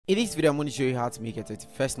In this video, I'm going to show you how to make a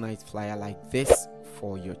 31st night flyer like this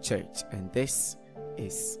for your church, and this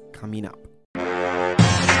is coming up.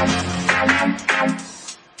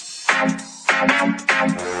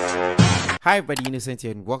 Hi everybody, Innocent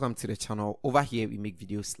here and welcome to the channel. Over here we make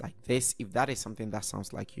videos like this. If that is something that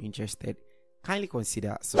sounds like you're interested, kindly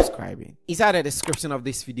consider subscribing. Inside the description of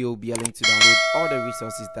this video will be a link to download all the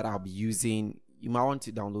resources that I'll be using. You might want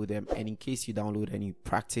to download them, and in case you download and you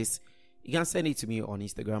practice, you can send it to me on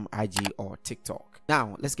Instagram, IG, or TikTok.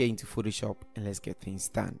 Now, let's get into Photoshop and let's get things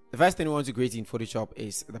done. The first thing we want to create in Photoshop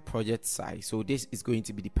is the project size. So this is going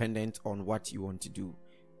to be dependent on what you want to do.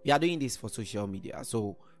 We are doing this for social media,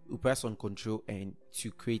 so we press on Control N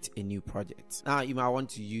to create a new project. Now, you might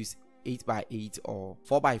want to use 8x8 or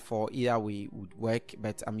 4x4, either way would work,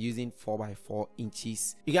 but I'm using 4x4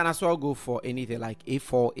 inches. You can as well go for anything like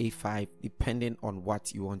A4, A5, depending on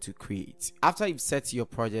what you want to create. After you've set your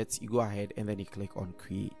project, you go ahead and then you click on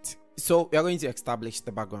create. So we are going to establish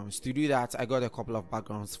the backgrounds. To do that, I got a couple of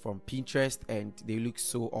backgrounds from Pinterest and they look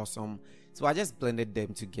so awesome. So I just blended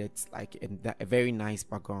them to get like a very nice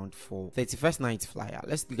background for 31st night flyer.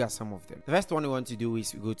 Let's look at some of them. The first one we want to do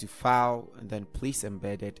is we go to file and then place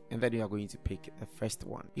embedded, and then we are going to pick the first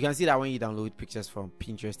one. You can see that when you download pictures from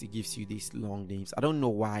Pinterest, it gives you these long names. I don't know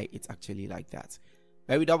why it's actually like that.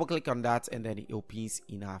 But we double click on that and then it opens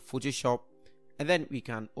in our Photoshop, and then we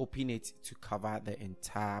can open it to cover the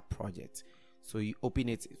entire project. So you open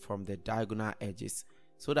it from the diagonal edges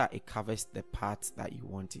so that it covers the parts that you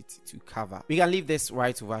want it to cover. We can leave this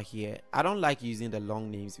right over here. I don't like using the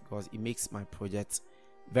long names because it makes my project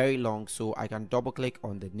very long, so I can double click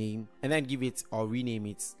on the name and then give it or rename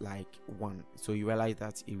it like 1. So you realize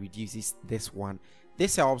that it reduces this one.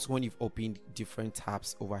 This helps when you've opened different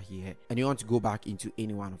tabs over here and you want to go back into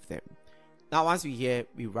any one of them. Now, once we're here,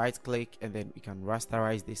 we right click and then we can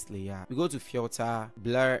rasterize this layer. We go to filter,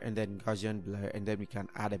 blur, and then Gaussian blur, and then we can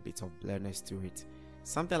add a bit of blurriness to it.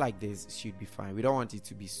 Something like this should be fine. We don't want it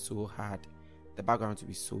to be so hard, the background to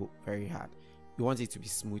be so very hard. We want it to be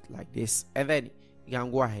smooth like this, and then you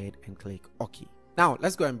can go ahead and click OK. Now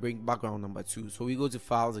let's go and bring background number 2. So we go to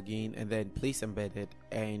files again and then place embedded,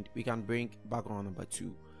 and we can bring background number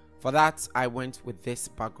 2. For that, I went with this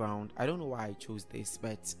background. I don't know why I chose this,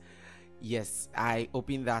 but yes, I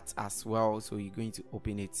opened that as well. So you're going to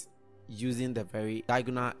open it using the very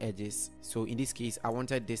diagonal edges. So in this case, I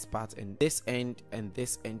wanted this part and this end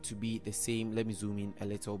to be the same. Let me zoom in a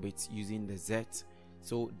little bit using the Z.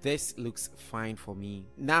 So this looks fine for me.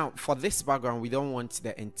 Now for this background, we don't want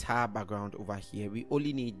the entire background over here. We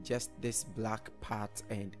only need just this black part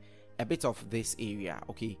and a bit of this area.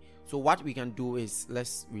 Okay, so what we can do is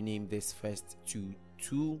let's rename this first to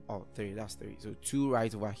 2 or 3. That's 3. So 2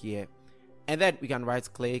 right over here, and then we can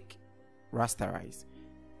right click, rasterize,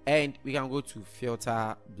 and we can go to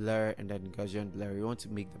filter, blur, and then Gaussian blur. We want to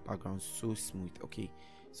make the background so smooth. Okay,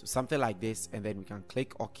 so something like this, and then we can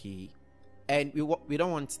click OK. And we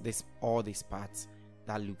don't want all this part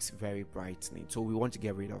that looks very brightening, so we want to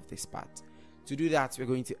get rid of this part. To do that, we're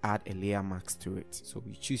going to add a layer mask to it. So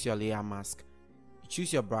you choose your layer mask, you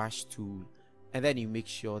choose your brush tool, and then you make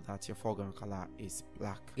sure that your foreground color is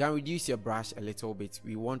black. You can reduce your brush a little bit.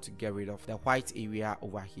 We want to get rid of the white area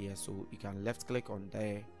over here, so you can left click on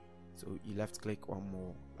there. So you left click one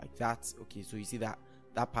more like that. Okay, so you see that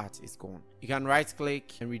part is gone. You can right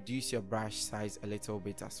click and reduce your brush size a little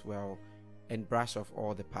bit as well, and brush off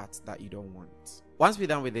all the parts that you don't want. Once we're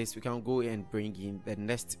done with this, we can go and bring in the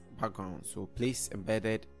next background. So place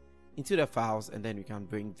embedded into the files, and then we can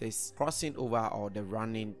bring this crossing over or the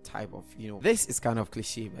running type of, this is kind of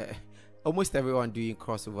cliche, but almost everyone doing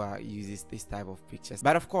crossover uses this type of pictures.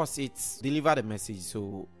 But of course, it's deliver the message,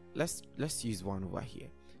 so let's use one over here.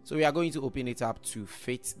 So we are going to open it up to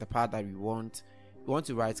fit the part that we want. We want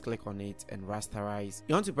to right click on it and rasterize.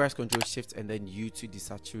 You want to press Ctrl Shift and then U to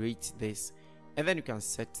desaturate this, and then you can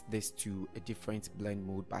set this to a different blend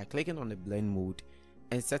mode by clicking on the blend mode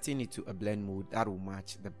and setting it to a blend mode that will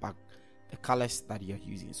match the colors that you're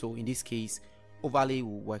using. So in this case, overlay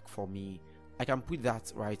will work for me. I can put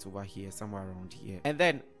that right over here, somewhere around here, and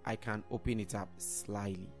then I can open it up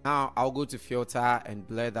slightly. Now I'll go to filter and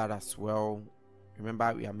blur that as well.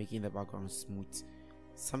 Remember, we are making the background smooth.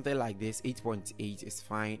 Something like this, 8.8 is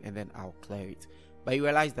fine, and then I'll clear it. But you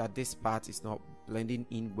realize that this part is not blending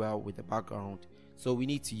in well with the background, so we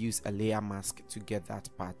need to use a layer mask to get that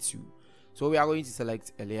part too. So we are going to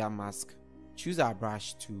select a layer mask, choose our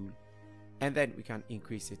brush tool, and then we can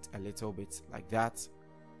increase it a little bit like that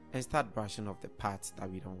and start brushing off the parts that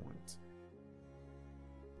we don't want.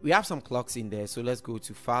 We have some clocks in there, so let's go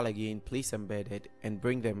to file again, place embedded, and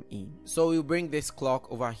bring them in. So we'll bring this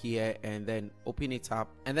clock over here and then open it up,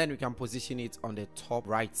 and then we can position it on the top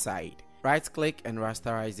right side. Right click and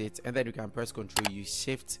rasterize it, and then you can press Ctrl use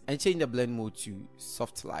Shift and change the blend mode to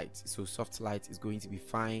soft light. So soft light is going to be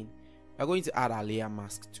fine. We're going to add our layer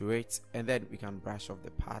mask to it, and then we can brush off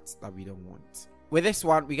the parts that we don't want. With this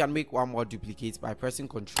one, we can make one more duplicate by pressing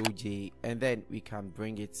Ctrl J, and then we can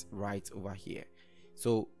bring it right over here.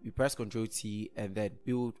 So we press Ctrl T, and then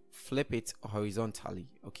we will flip it horizontally.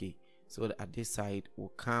 Okay, so at this side will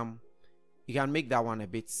come. You can make that one a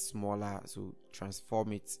bit smaller, so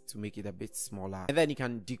transform it to make it a bit smaller, and then you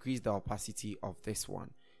can decrease the opacity of this one.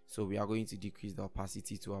 So we are going to decrease the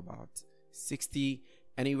opacity to about 60,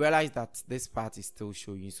 and you realize that this part is still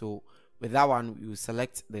showing. So with that one, we will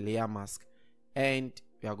select the layer mask, and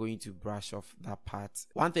we are going to brush off that part.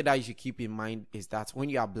 One thing that you should keep in mind is that when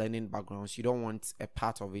you are blending backgrounds, you don't want a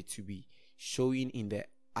part of it to be showing in the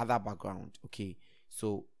other background. Okay,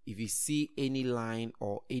 so if you see any line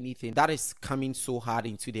or anything that is coming so hard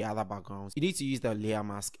into the other backgrounds, you need to use the layer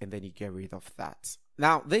mask, and then you get rid of that.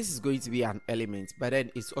 Now this is going to be an element, but then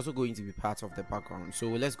it's also going to be part of the background, so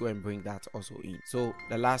let's go and bring that also in. So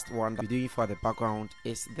the last one that we're doing for the background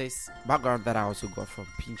is this background that I also got from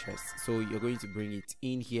Pinterest. So you're going to bring it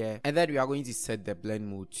in here, and then we are going to set the blend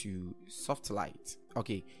mode to soft light.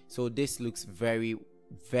 Okay, so this looks very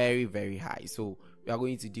high, so we are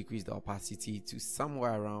going to decrease the opacity to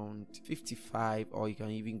somewhere around 55, or you can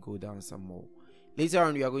even go down some more. Later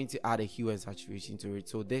on, we are going to add a hue and saturation to it,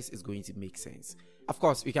 so this is going to make sense. Of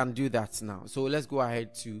course, we can do that now. So let's go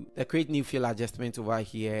ahead to the create new fill adjustment over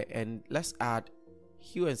here, and let's add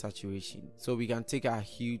hue and saturation. So we can take our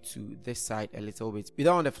hue to this side a little bit. We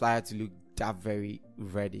don't want the flyer to look that very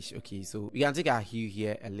reddish. Okay, so we can take our hue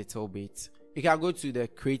here a little bit. You can go to the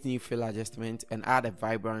create new fill adjustment and add a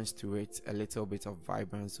vibrance to it, a little bit of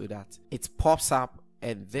vibrance, so that it pops up,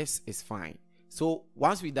 and this is fine. So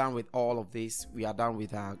once we're done with all of this, we are done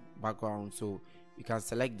with our background. So you can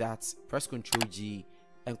select that, press Ctrl G,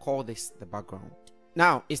 and call this the background.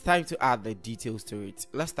 Now it's time to add the details to it.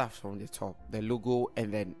 Let's start from the top, the logo,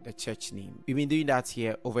 and then the church name. We've been doing that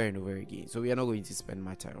here over and over again, so we are not going to spend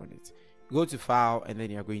much time on it. Go to file, and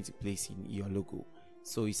then you're going to place in your logo.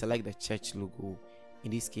 So you select the church logo. In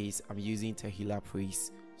this case, I'm using Tehillah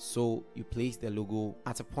Praise. So you place the logo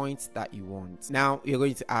at a point that you want. Now you're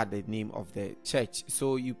going to add the name of the church.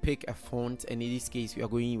 So you pick a font, and in this case, we are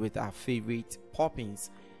going with our favorite Poppins,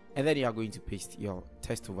 and then you are going to paste your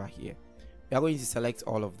text over here. We are going to select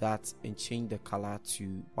all of that and change the color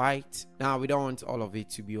to white. Now we don't want all of it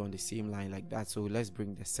to be on the same line like that, so let's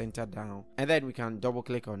bring the center down, and then we can double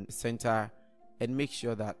click on the center and make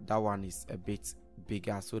sure that that one is a bit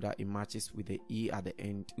bigger so that it matches with the E at the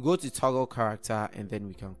end. Go to toggle character, and then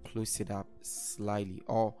we can close it up slightly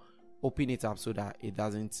or open it up so that it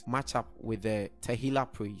doesn't match up with the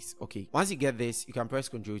Tehillah Praise. Okay, once you get this, you can press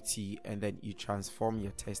Ctrl T, and then you transform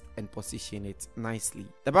your text and position it nicely.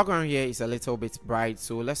 The background here is a little bit bright,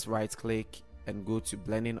 so let's right click and go to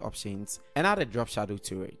blending options and add a drop shadow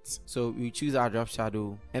to it. So we choose our drop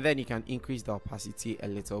shadow, and then you can increase the opacity a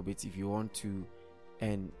little bit if you want to,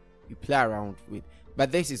 and you play around with,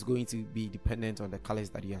 but this is going to be dependent on the colors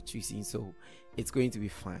that you are choosing, so it's going to be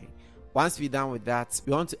fine. Once we're done with that,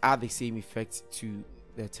 we want to add the same effect to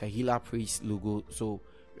the Tehillah Praise logo, so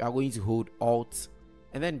we are going to hold Alt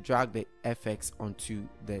and then drag the FX onto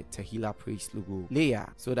the Tehillah Praise logo layer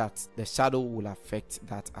so that the shadow will affect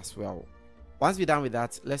that as well. Once we're done with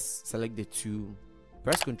that, let's select the two,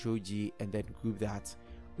 press Ctrl G, and then group that.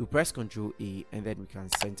 You press Ctrl A, and then we can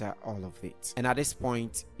center all of it. And at this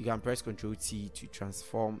point, you can press Ctrl T to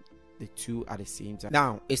transform the two at the same time.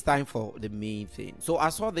 Now it's time for the main thing. So I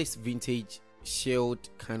saw this vintage shield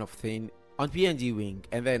kind of thing on PNG Wing,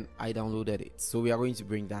 and then I downloaded it. So we are going to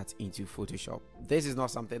bring that into Photoshop. This is not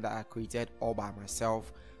something that I created all by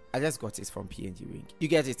myself. I just got it from PNG Wing. You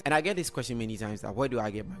get it? And I get this question many times, that where do I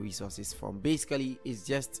get my resources from? Basically, it's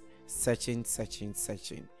just searching.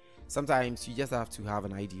 Sometimes you just have to have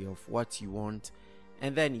an idea of what you want,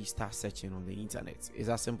 and then you start searching on the internet. It's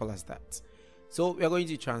as simple as that. So we are going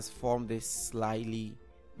to transform this slightly,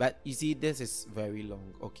 but you see this is very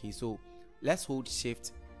long. Okay, so let's hold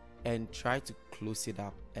Shift and try to close it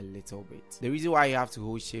up a little bit. The reason why you have to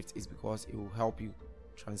hold Shift is because it will help you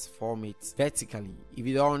transform it vertically. If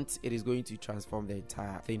you don't, it is going to transform the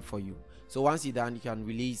entire thing for you. So once you're done, you can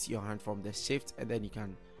release your hand from the Shift, and then you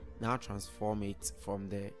can now transform it from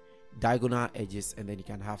the diagonal edges, and then you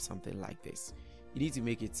can have something like this. You need to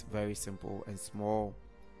make it very simple and small,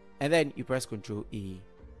 and then you press Ctrl A,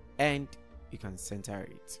 and you can center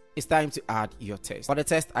it. It's time to add your text. For the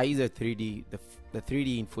text, I use a 3D, the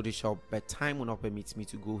 3D in Photoshop, but time will not permit me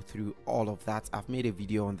to go through all of that. I've made a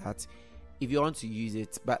video on that if you want to use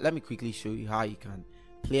it, but let me quickly show you how you can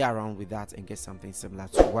play around with that and get something similar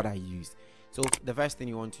to what I used. So the first thing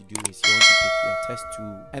you want to do is you want to pick your text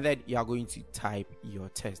tool, and then you are going to type your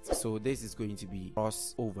text. So this is going to be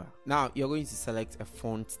crossover. Now you're going to select a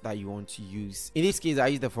font that you want to use. In this case, I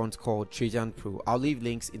use the font called Trajan Pro. I'll leave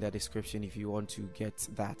links in the description if you want to get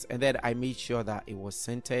that. And then I made sure that it was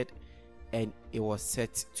centered and it was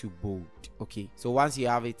set to bold. Okay, so once you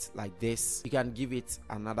have it like this, you can give it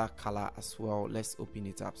another color as well. Let's open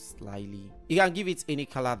it up slightly. You can give it any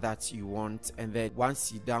color that you want, and then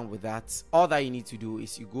once you're done with that, all that you need to do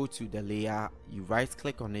is you go to the layer, you right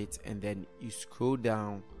click on it, and then you scroll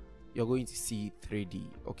down. You're going to see 3D.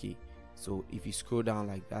 Okay, so if you scroll down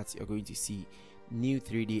like that, you're going to see new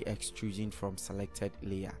 3D extrusion from selected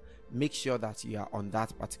layer. Make sure that you are on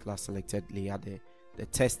that particular selected layer, the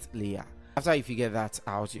test layer. After you figure that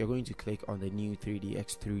out, you're going to click on the new 3D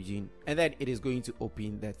extrusion, and then it is going to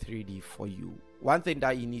open the 3D for you. One thing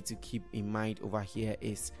that you need to keep in mind over here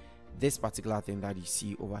is this particular thing that you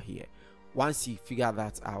see over here. Once you figure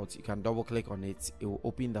that out, you can double click on it. It will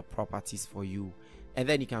open the properties for you, and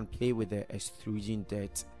then you can play with the extrusion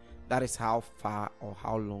depth. That is how far or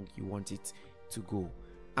how long you want it to go.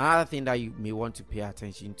 Another thing that you may want to pay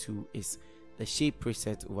attention to is the shape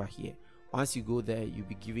preset over here. Once you go there, you'll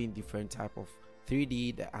be given different type of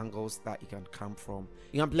 3D, the angles that you can come from.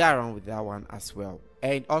 You can play around with that one as well.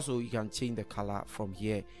 And also you can change the color from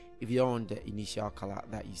here if you don't want the initial color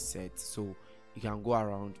that you set. So you can go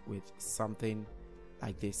around with something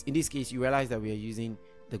like this. In this case, you realize that we are using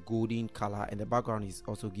the golden color, and the background is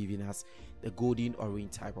also giving us the golden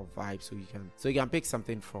orange type of vibe. So you can pick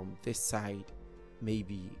something from this side,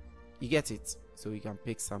 maybe. You get it? So you can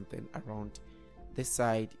pick something around this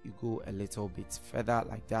side, you go a little bit further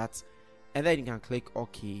like that, and then you can click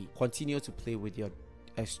OK. Continue to play with your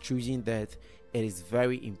extrusion depth. It is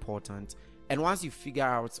very important. And once you figure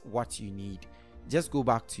out what you need, just go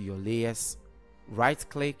back to your layers, right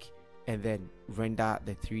click, and then render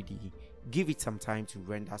the 3D. Give it some time to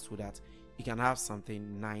render so that you can have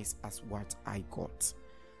something nice as what I got.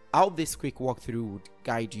 I hope this quick walkthrough would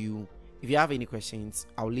guide you. If you have any questions,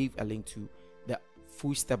 I'll leave a link to the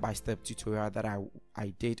full step-by-step tutorial that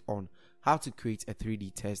I did on how to create a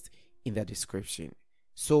 3D test in the description.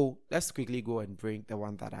 So let's quickly go and bring the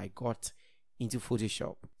one that I got into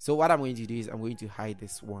Photoshop. So what I'm going to do is I'm going to hide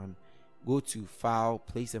this one, go to File,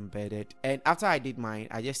 Place Embedded, and after I did mine,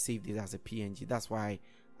 I just saved it as a PNG. That's why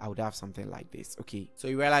I would have something like this. Okay, so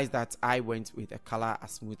you realize that I went with a color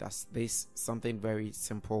as smooth as this, something very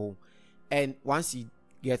simple. And once you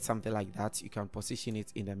get something like that, you can position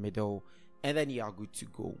it in the middle, and then you are good to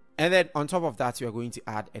go. And then on top of that, you are going to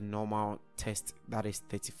add a normal text that is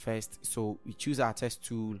 31st. So we choose our text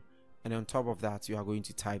tool, and on top of that, you are going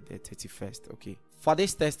to type the 31st. Okay, for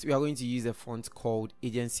this test, we are going to use a font called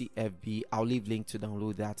Agency FB. I'll leave link to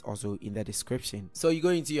download that also in the description. So you go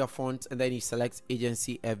into your font, and then you select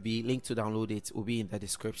Agency FB. Link to download it will be in the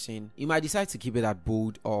description. You might decide to keep it at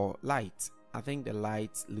bold or light. I think the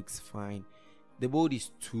light looks fine. The bold is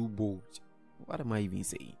too bold. What am I even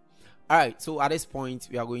saying? Alright, so at this point,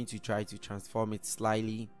 we are going to try to transform it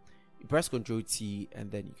slightly. You press Ctrl T,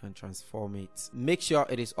 and then you can transform it. Make sure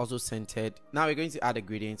it is also centered. Now we're going to add a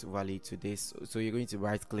gradient overlay to this. So you're going to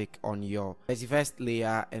right click on your 31st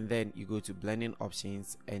layer, and then you go to blending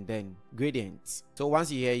options, and then gradients. So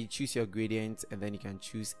once you're here, you choose your gradient, and then you can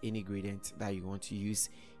choose any gradient that you want to use.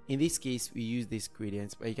 In this case, we use this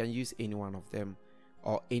gradient, but you can use any one of them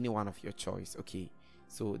or any one of your choice. Okay,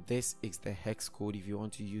 so this is the hex code if you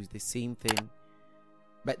want to use the same thing,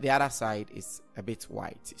 but the other side is a bit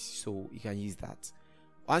white, so you can use that.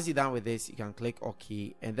 Once you're done with this, you can click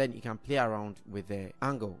OK, and then you can play around with the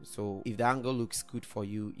angle. So if the angle looks good for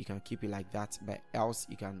you, you can keep it like that, but else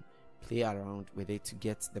you can play around with it to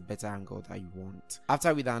get the better angle that you want.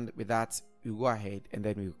 After we're done with that, you go ahead and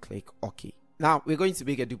then we'll click OK. Now we're going to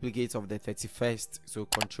make a duplicate of the 31st, so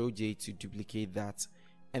Ctrl J to duplicate that,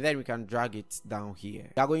 and then we can drag it down here.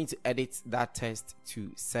 We are going to edit that text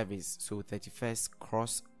to service, so 31st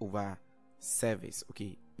crossover service.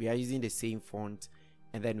 Okay, we are using the same font,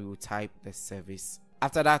 and then we will type the service.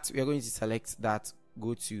 After that, we are going to select that,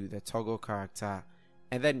 go to the toggle character,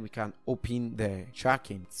 and then we can open the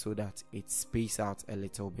tracking so that it spaces out a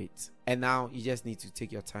little bit. And now you just need to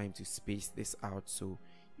take your time to space this out. So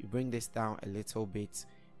you bring this down a little bit,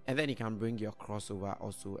 and then you can bring your crossover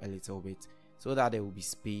also a little bit so that there will be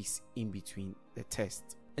space in between the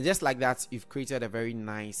text. And just like that, you've created a very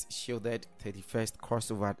nice shielded 31st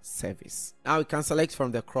crossover service. Now we can select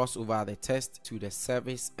from the crossover the test to the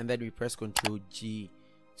service, and then we press Ctrl G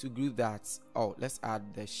to group that. Oh, let's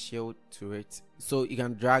add the shield to it. So you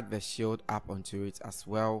can drag the shield up onto it as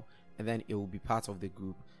well, and then it will be part of the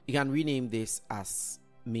group. You can rename this as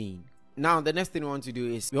main. Now the next thing we want to do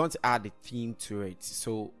is we want to add a theme to it.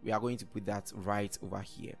 So we are going to put that right over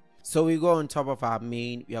here. So we go on top of our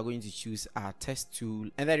main, we are going to choose our text tool,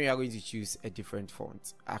 and then we are going to choose a different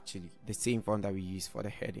font, actually the same font that we use for the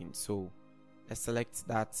heading. So let's select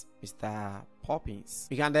that, Mr. Poppins.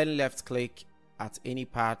 We can then left click at any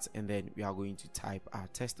part, and then we are going to type our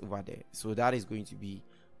text over there. So that is going to be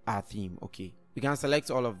our theme. Okay, we can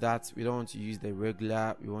select all of that. We don't want to use the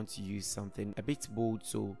regular, we want to use something a bit bold,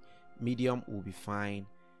 so medium will be fine.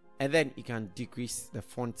 And then you can decrease the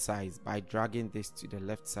font size by dragging this to the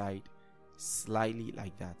left side slightly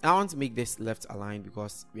like that. I want to make this left aligned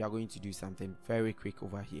because we are going to do something very quick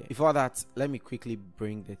over here. Before that, let me quickly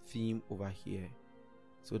bring the theme over here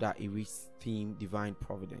so that it reads theme divine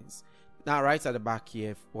providence. Now right at the back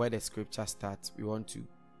here where the scripture starts, we want to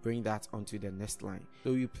bring that onto the next line.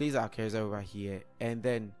 So we place our cursor over here and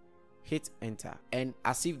then hit enter, and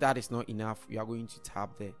as if that is not enough, we are going to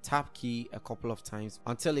tap the tab key a couple of times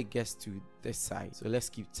until it gets to this side. So let's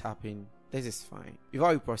keep tapping. This is fine.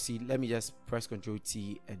 Before we proceed, let me just press Ctrl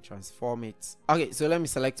T and transform it. Okay, so let me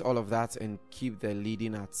select all of that and keep the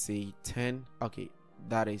leading at say 10. Okay,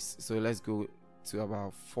 that is, so let's go to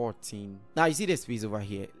about 14. Now you see the space over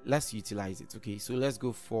here, let's utilize it. Okay, so let's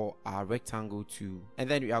go for our rectangle tool, and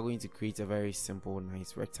then we are going to create a very simple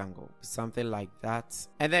nice rectangle, something like that.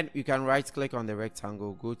 And then you can right click on the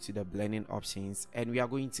rectangle, go to the blending options, and we are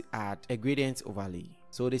going to add a gradient overlay.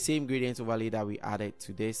 So the same gradient overlay that we added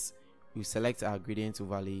to this, we select our gradient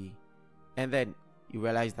overlay, and then you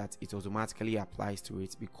realize that it automatically applies to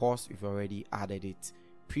it because we've already added it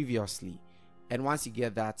previously. And once you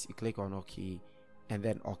get that, you click on OK, and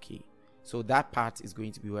then OK. So that part is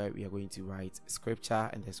going to be where we are going to write scripture,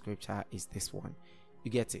 and the scripture is this one.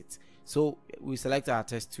 You get it. So we select our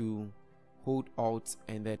text tool, hold Alt,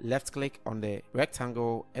 and then left click on the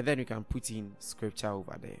rectangle, and then you can put in scripture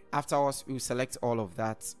over there. Afterwards, we will select all of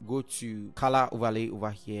that, go to color overlay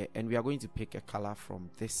over here, and we are going to pick a color from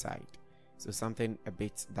this side. So something a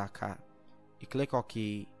bit darker. You click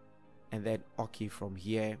OK, and then OK from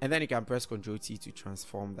here, and then you can press Ctrl T to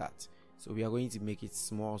transform that. So we are going to make it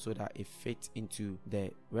small so that it fits into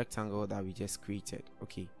the rectangle that we just created.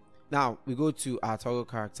 Okay, now we go to our toggle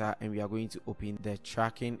character, and we are going to open the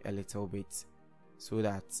tracking a little bit so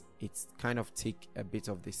that it's kind of take a bit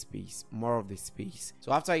of the space, more of the space.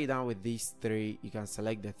 So after you're done with these three, you can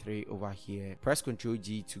select the three over here, press Ctrl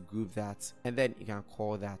G to group that, and then you can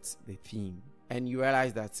call that the theme. And you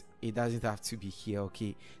realize that it doesn't have to be here.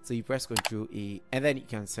 Okay, so you press Ctrl A, and then you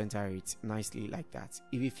can center it nicely like that.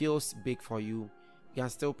 If it feels big for you, you can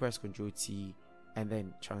still press Ctrl T and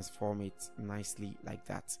then transform it nicely like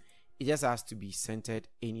that. It just has to be centered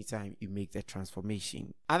anytime you make the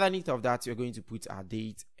transformation. Underneath of that, you're going to put our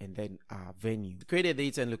date and then our venue. To create a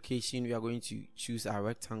date and location, we are going to choose our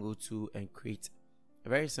rectangle tool and create a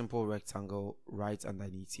very simple rectangle right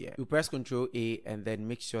underneath here. You press Ctrl A and then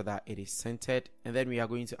make sure that it is centered, and then we are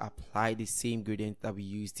going to apply the same gradient that we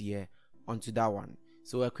used here onto that one.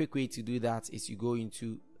 So a quick way to do that is you go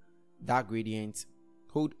into that gradient,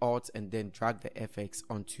 hold Alt, and then drag the FX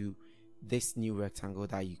onto this new rectangle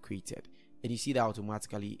that you created, and you see that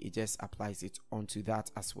automatically it just applies it onto that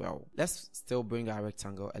as well. Let's still bring our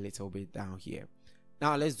rectangle a little bit down here.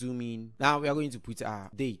 Now let's zoom in. Now we are going to put our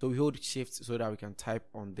date. So we hold Shift so that we can type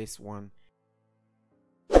on this one.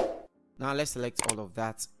 Now let's select all of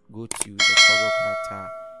that, go to the toggle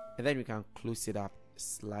character, and then we can close it up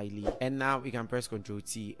slightly, and now we can press Ctrl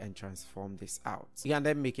T and transform this out. You can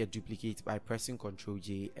then make a duplicate by pressing Ctrl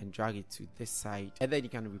J and drag it to this side, and then you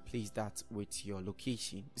can replace that with your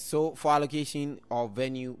location. So for our location or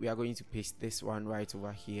venue, we are going to paste this one right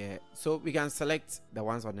over here. So we can select the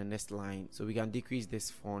ones on the next line, so we can decrease this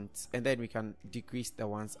font, and then we can decrease the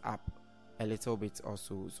ones up a little bit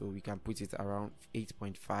also, so we can put it around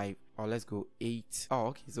 8.5, or let's go 8. Oh,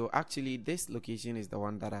 okay, so actually this location is the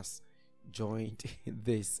one that has joined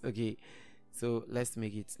this. Okay, so let's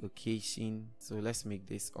make it location, so let's make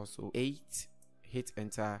this also 8, hit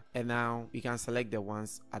enter, and now we can select the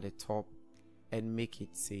ones at the top and make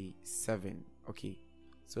it say 7. Okay,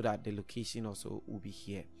 so that the location also will be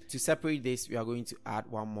here. To separate this, we are going to add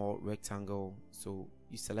one more rectangle. So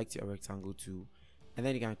you select your rectangle tool, and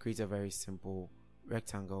then you can create a very simple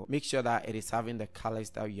rectangle, make sure that it is having the colors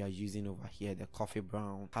that you are using over here, the coffee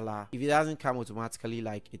brown color. If it doesn't come automatically,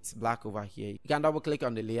 like it's black over here, you can double click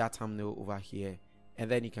on the layer thumbnail over here, and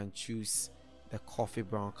then you can choose the coffee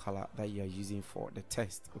brown color that you are using for the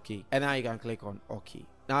test. Okay, and now you can click on OK.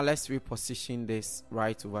 Now let's reposition this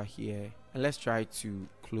right over here, and let's try to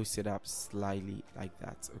close it up slightly like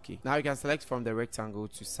that. Okay, now you can select from the rectangle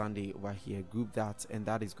to Sunday over here, group that, and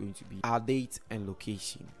that is going to be our date and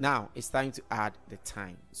location. Now it's time to add the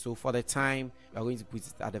time. So for the time, we are going to put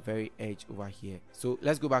it at the very edge over here. So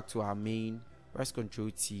let's go back to our main, press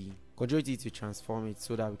Ctrl T to transform it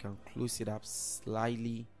so that we can close it up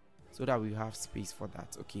slightly so that we have space for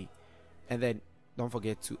that. Okay, and then don't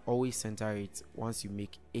forget to always center it once you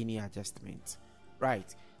make any adjustment.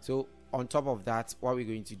 Right, so on top of that, what we're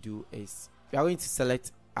going to do is we are going to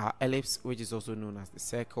select our ellipse, which is also known as the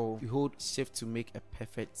circle. We hold shift to make a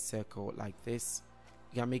perfect circle like this.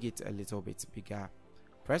 You can make it a little bit bigger,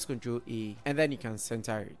 press Ctrl A, and then you can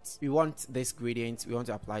center it. We want this gradient, we want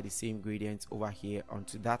to apply the same gradient over here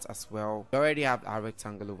onto that as well. We already have our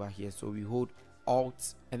rectangle over here, so we hold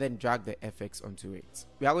Alt and then drag the FX onto it.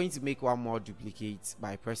 We are going to make one more duplicate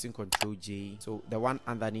by pressing Ctrl J. So the one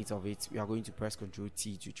underneath of it, we are going to press Ctrl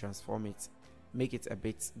T to transform it, make it a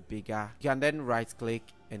bit bigger. You can then right click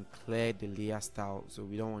and clear the layer style, so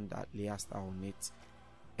we don't want that layer style on it.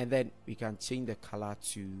 And then we can change the color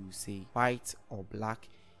to say white or black,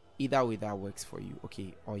 either way that works for you.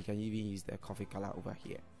 Okay, or you can even use the coffee color over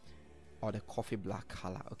here, or the coffee black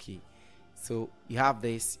color. Okay, so you have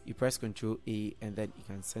this, you press Ctrl A, and then you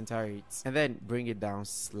can center it and then bring it down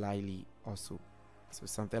slightly also. So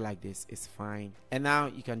something like this is fine. And now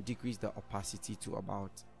you can decrease the opacity to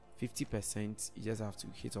about 50%. You just have to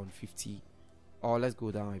hit on 50, or let's go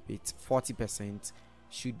down a bit, 40%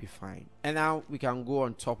 should be fine. And now we can go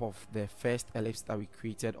on top of the first ellipse that we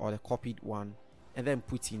created, or the copied one, and then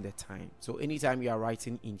put in the time. So anytime you are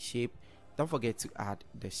writing in shape, don't forget to add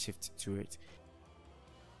the shift to it.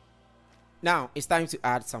 Now it's time to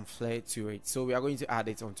add some flair to it, so we are going to add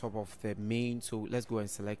it on top of the main. So let's go and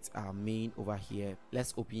select our main over here.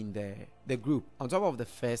 Let's open the group. On top of the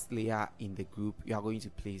first layer in the group, you are going to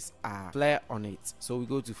place our flair on it. So we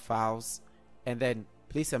go to files and then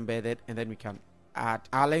place embedded, and then we can add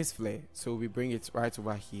our lens flare. So we bring it right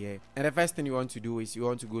over here, and the first thing you want to do is you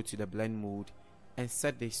want to go to the blend mode and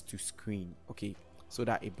set this to screen, okay, so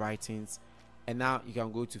that it brightens. And now you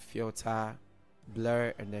can go to filter,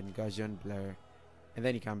 blur, and then Gaussian blur, and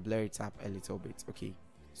then you can blur it up a little bit. Okay,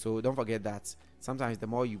 so don't forget that sometimes the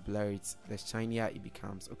more you blur it, the shinier it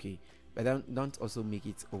becomes. Okay, but don't also make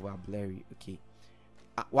it over blurry. Okay,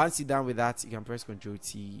 once you're done with that, you can press Ctrl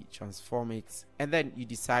T, transform it, and then you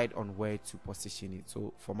decide on where to position it.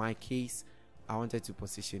 So for my case, I wanted to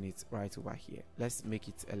position it right over here. Let's make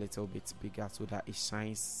it a little bit bigger so that it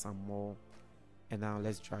shines some more. And now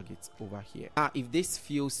let's drag it over here. If this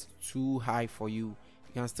feels too high for you,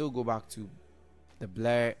 you can still go back to the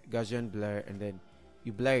blur, Gaussian blur, and then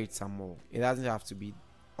you blur it some more. It doesn't have to be,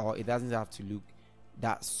 or it doesn't have to look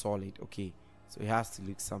that solid. Okay, so it has to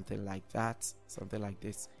look something like that, something like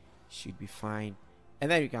this should be fine.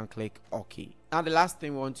 And then you can click OK. Now the last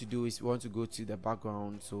thing we want to do is we want to go to the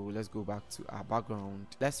background. So let's go back to our background.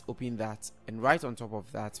 Let's open that, and right on top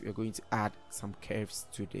of that, we're going to add some curves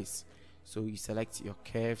to this. So you select your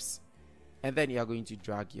curves, and then you are going to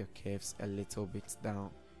drag your curves a little bit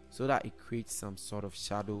down so that it creates some sort of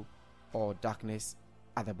shadow or darkness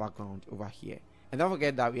at the background over here. And don't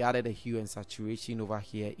forget that we added a hue and saturation over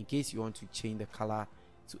here. In case you want to change the color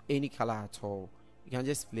to any color at all, you can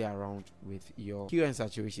just play around with your hue and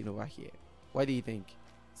saturation over here. What do you think?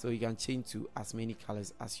 So you can change to as many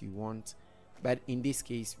colors as you want, but in this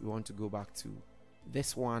case we want to go back to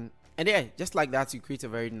this one. And yeah, just like that, you create a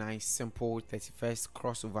very nice, simple 31st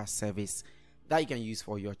crossover service that you can use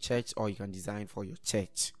for your church, or you can design for your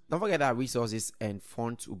church. Don't forget that resources and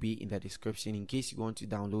fonts will be in the description in case you want to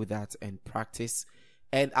download that and practice.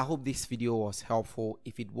 And I hope this video was helpful.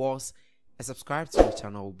 If it was, a subscribe to the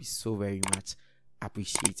channel will be so very much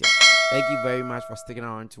appreciated. Thank you very much for sticking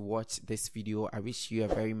around to watch this video. I wish you a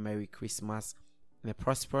very Merry Christmas and a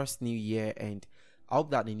prosperous New Year, and I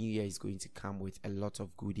hope that the new year is going to come with a lot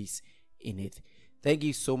of goodies in it. Thank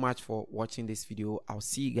you so much for watching this video. I'll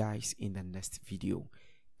see you guys in the next video.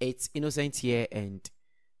 It's Innocent here, and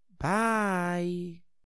bye.